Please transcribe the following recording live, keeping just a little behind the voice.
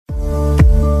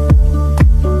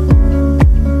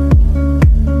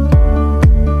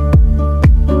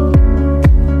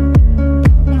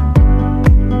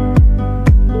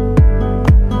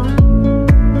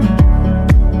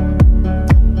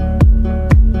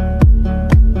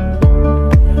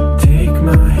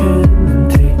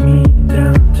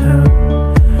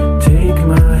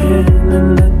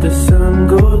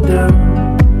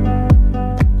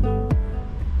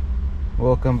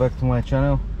my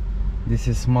channel. This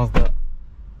is Mazda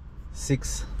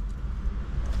 6.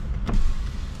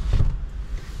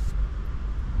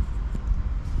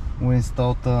 We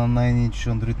installed a 9-inch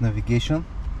Android navigation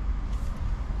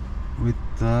with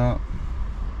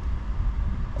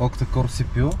octa-core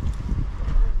CPU,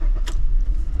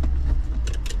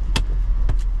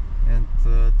 and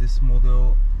this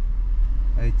model,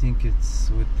 I think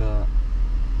it's with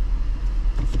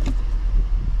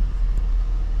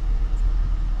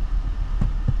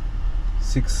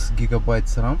 6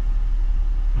 gigabytes RAM.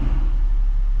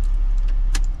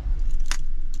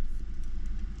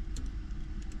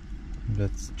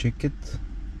 Let's check it.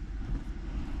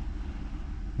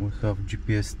 We have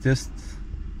GPS test,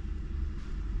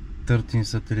 13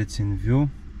 satellites in view,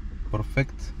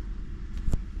 perfect.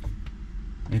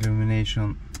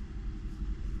 Illumination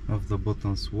of the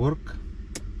buttons work.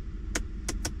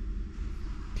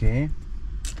 Okay.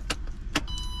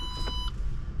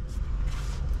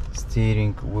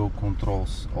 Steering wheel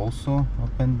controls also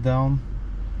up and down.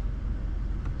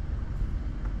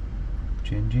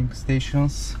 Changing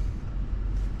stations.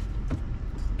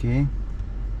 Okay.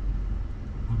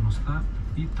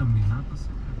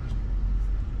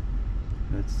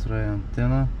 Let's try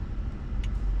antenna.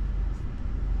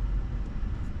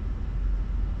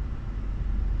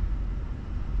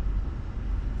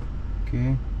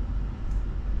 Okay.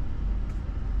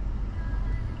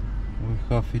 We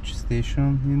have each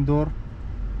station indoor.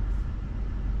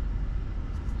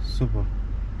 Super.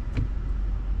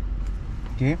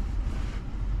 Okay.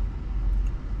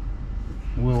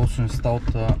 We also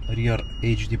installed a rear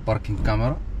HD parking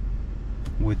camera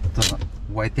with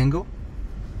wide angle,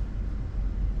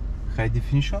 high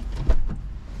definition.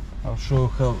 I'll show you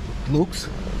how it looks.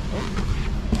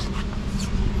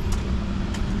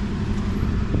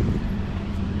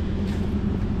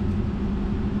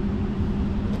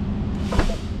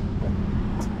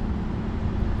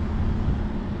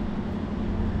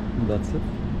 That's it.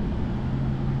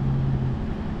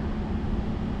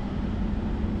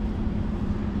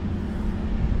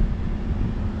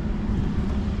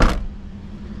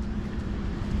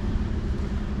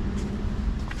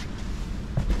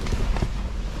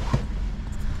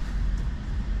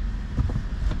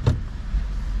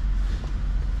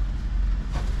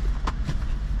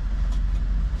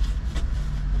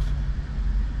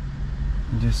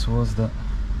 This was the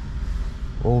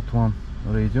old one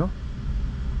radio.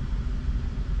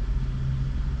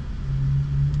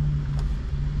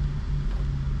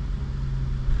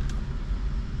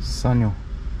 Sanyo,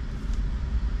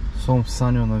 some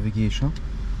Sanyo navigation.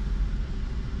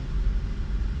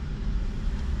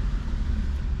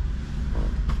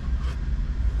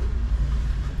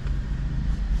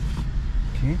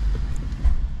 Okay.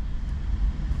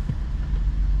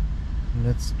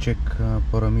 Let's check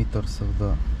parameters of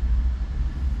the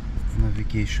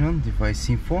navigation. Device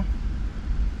info.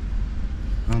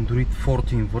 Android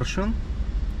 14 version,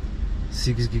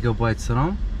 6 gigabytes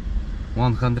RAM,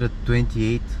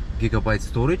 128 gigabyte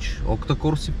storage,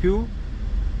 octa-core CPU,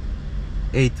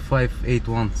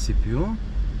 8581 CPU.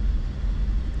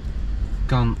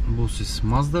 CAN bus is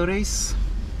Mazda race.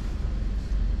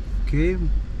 Okay.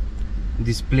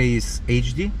 Display is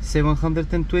HD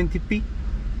 720p.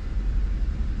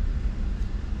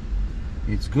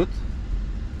 It's good.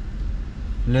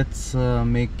 Let's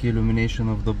make illumination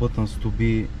of the buttons to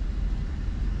be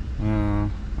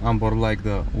amber like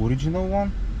the original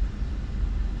one.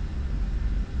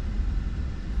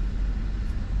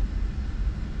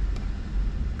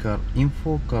 Car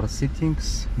info, car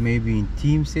settings, maybe in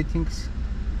team settings.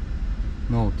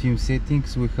 No, team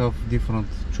settings, we have different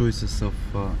choices of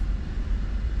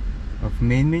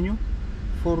main menu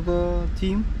for the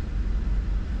team.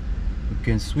 You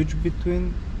can switch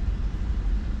between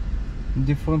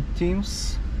different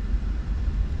teams.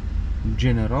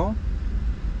 General,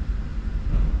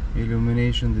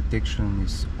 illumination detection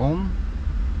is on.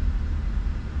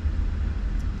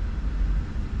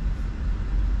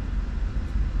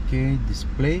 Okay,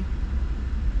 display,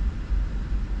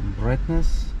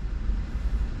 brightness.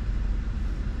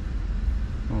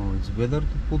 Oh, it's better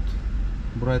to put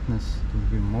brightness to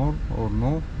be more or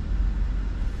no.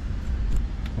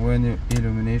 When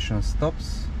illumination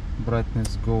stops,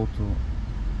 brightness go to.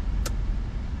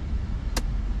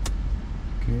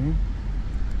 Okay.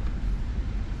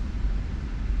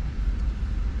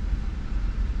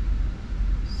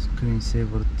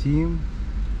 Screensaver team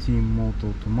mode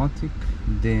automatic,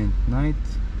 day and night.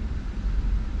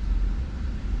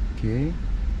 Okay.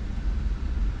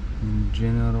 In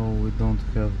general, we don't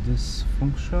have this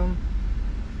function.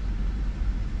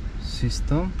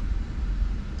 System.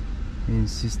 In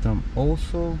system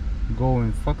also Go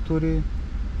in factory,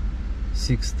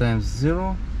 6 times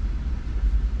 0.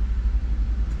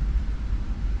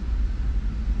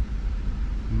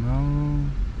 Now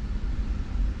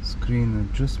screen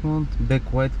adjustment,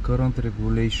 back white current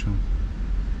regulation.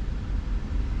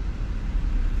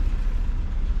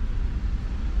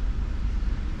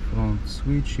 Front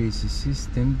switch, ACC,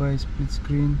 standby, split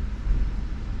screen,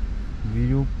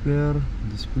 video player,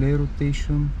 display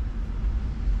rotation.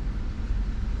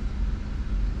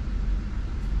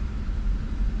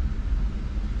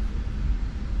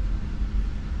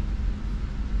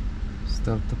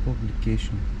 StartUp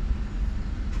application.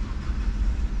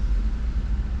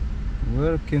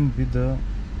 Where can be the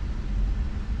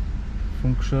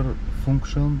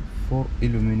function for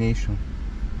illumination?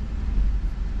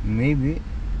 Maybe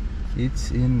it's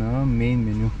in a main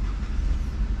menu.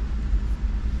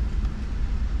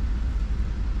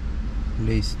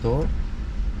 Play Store,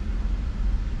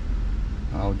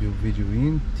 audio video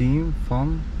in, theme,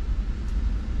 fun,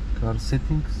 car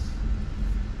settings,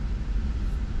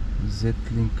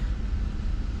 Z-Link.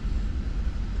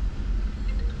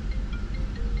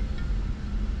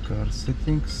 Car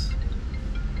settings,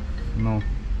 no.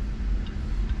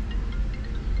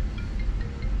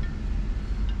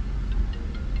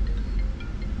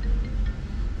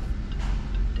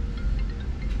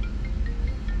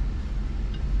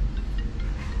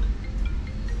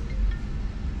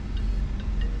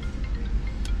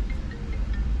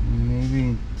 Maybe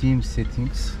in team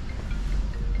settings.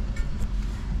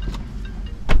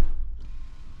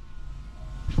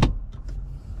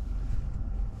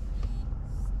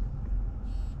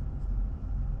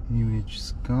 Image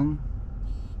scan.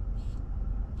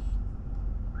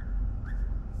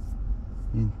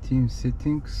 In team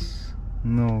settings,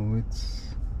 no,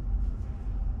 it's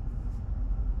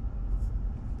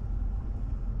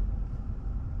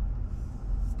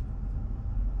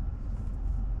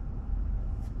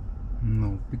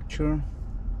no picture.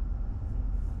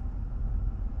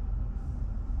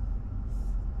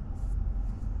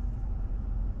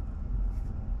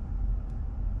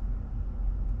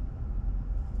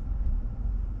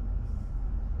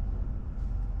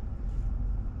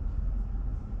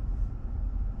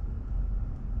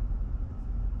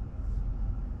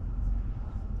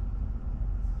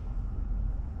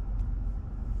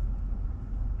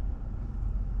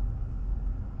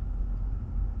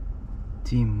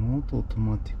 Team mode,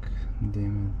 automatic,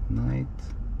 dim at night,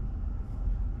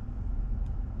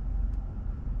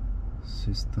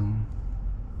 system,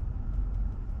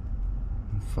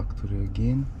 factory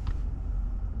again,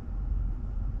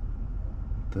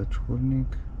 touch warning,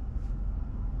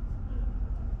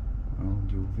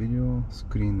 audio video,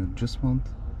 screen adjustment.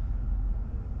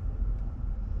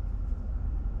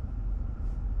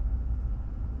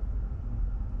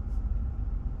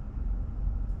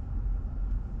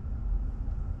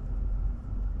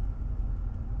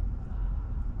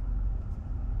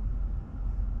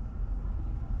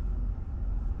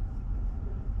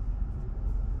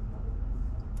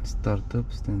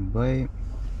 StartUp, standby.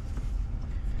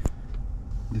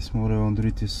 This model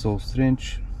Android is so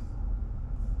strange.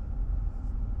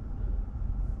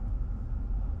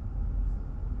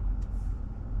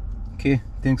 Okay,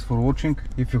 thanks for watching.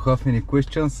 If you have any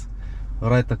questions,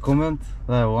 write a comment,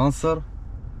 I will answer.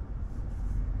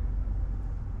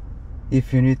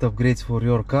 If you need upgrades for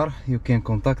your car, you can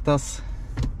contact us.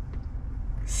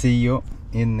 See you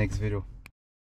in next video.